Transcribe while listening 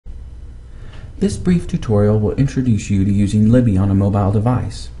This brief tutorial will introduce you to using Libby on a mobile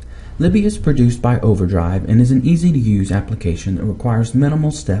device. Libby is produced by OverDrive and is an easy-to-use application that requires minimal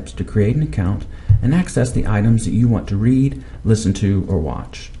steps to create an account and access the items that you want to read, listen to, or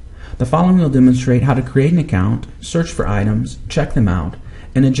watch. The following will demonstrate how to create an account, search for items, check them out,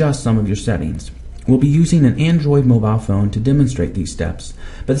 and adjust some of your settings. We'll be using an Android mobile phone to demonstrate these steps,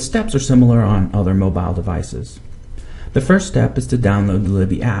 but the steps are similar on other mobile devices. The first step is to download the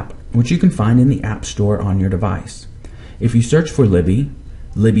Libby app, which you can find in the App Store on your device. If you search for Libby,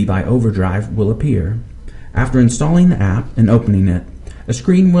 Libby by OverDrive will appear. After installing the app and opening it, a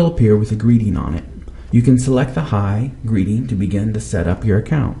screen will appear with a greeting on it. You can select the Hi greeting to begin to set up your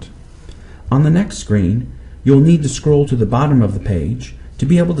account. On the next screen, you'll need to scroll to the bottom of the page to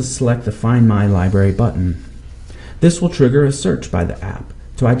be able to select the Find My Library button. This will trigger a search by the app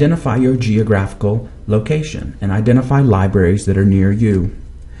to identify your geographical location and identify libraries that are near you.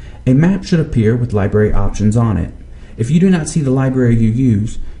 A map should appear with library options on it. If you do not see the library you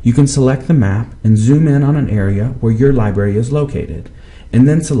use, you can select the map and zoom in on an area where your library is located, and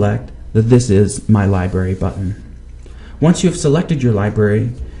then select the This Is My Library button. Once you have selected your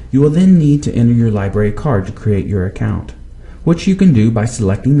library, you will then need to enter your library card to create your account, which you can do by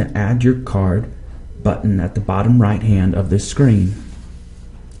selecting the Add Your Card button at the bottom right hand of this screen.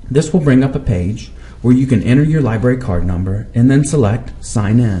 This will bring up a page where you can enter your library card number and then select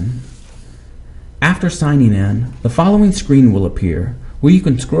Sign In. After signing in, the following screen will appear where you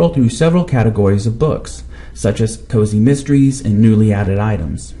can scroll through several categories of books, such as cozy mysteries and newly added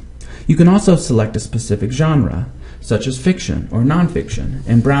items. You can also select a specific genre, such as fiction or nonfiction,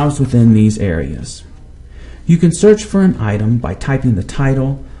 and browse within these areas. You can search for an item by typing the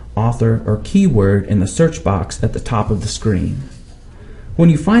title, author, or keyword in the search box at the top of the screen. When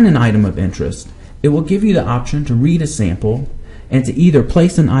you find an item of interest, it will give you the option to read a sample and to either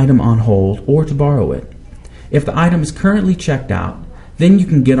place an item on hold or to borrow it. If the item is currently checked out, then you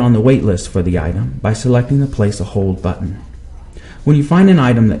can get on the wait list for the item by selecting the Place a Hold button. When you find an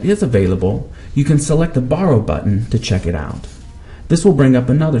item that is available, you can select the Borrow button to check it out. This will bring up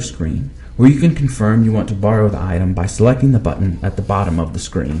another screen where you can confirm you want to borrow the item by selecting the button at the bottom of the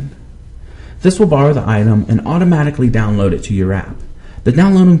screen. This will borrow the item and automatically download it to your app. The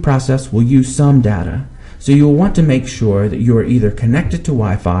downloading process will use some data, so you will want to make sure that you are either connected to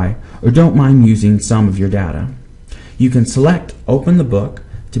Wi-Fi or don't mind using some of your data. You can select Open the Book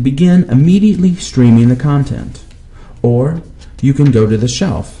to begin immediately streaming the content, or you can go to the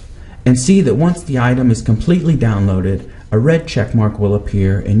shelf and see that once the item is completely downloaded, a red check mark will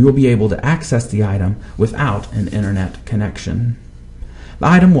appear and you'll be able to access the item without an internet connection. The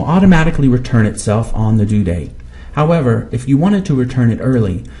item will automatically return itself on the due date. However, if you wanted to return it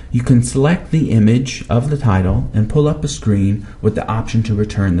early, you can select the image of the title and pull up a screen with the option to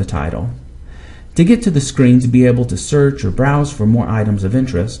return the title. To get to the screen to be able to search or browse for more items of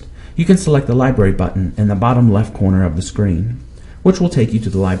interest, you can select the Library button in the bottom left corner of the screen, which will take you to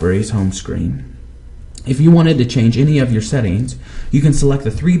the library's home screen. If you wanted to change any of your settings, you can select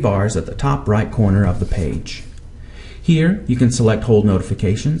the three bars at the top right corner of the page. Here, you can select Hold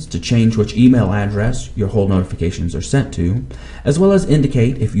Notifications to change which email address your hold notifications are sent to, as well as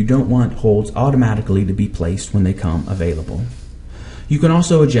indicate if you don't want holds automatically to be placed when they come available. You can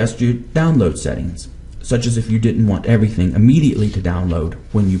also adjust your download settings, such as if you didn't want everything immediately to download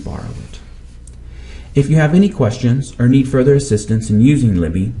when you borrow it. If you have any questions or need further assistance in using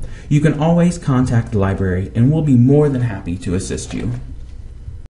Libby, you can always contact the library and we'll be more than happy to assist you.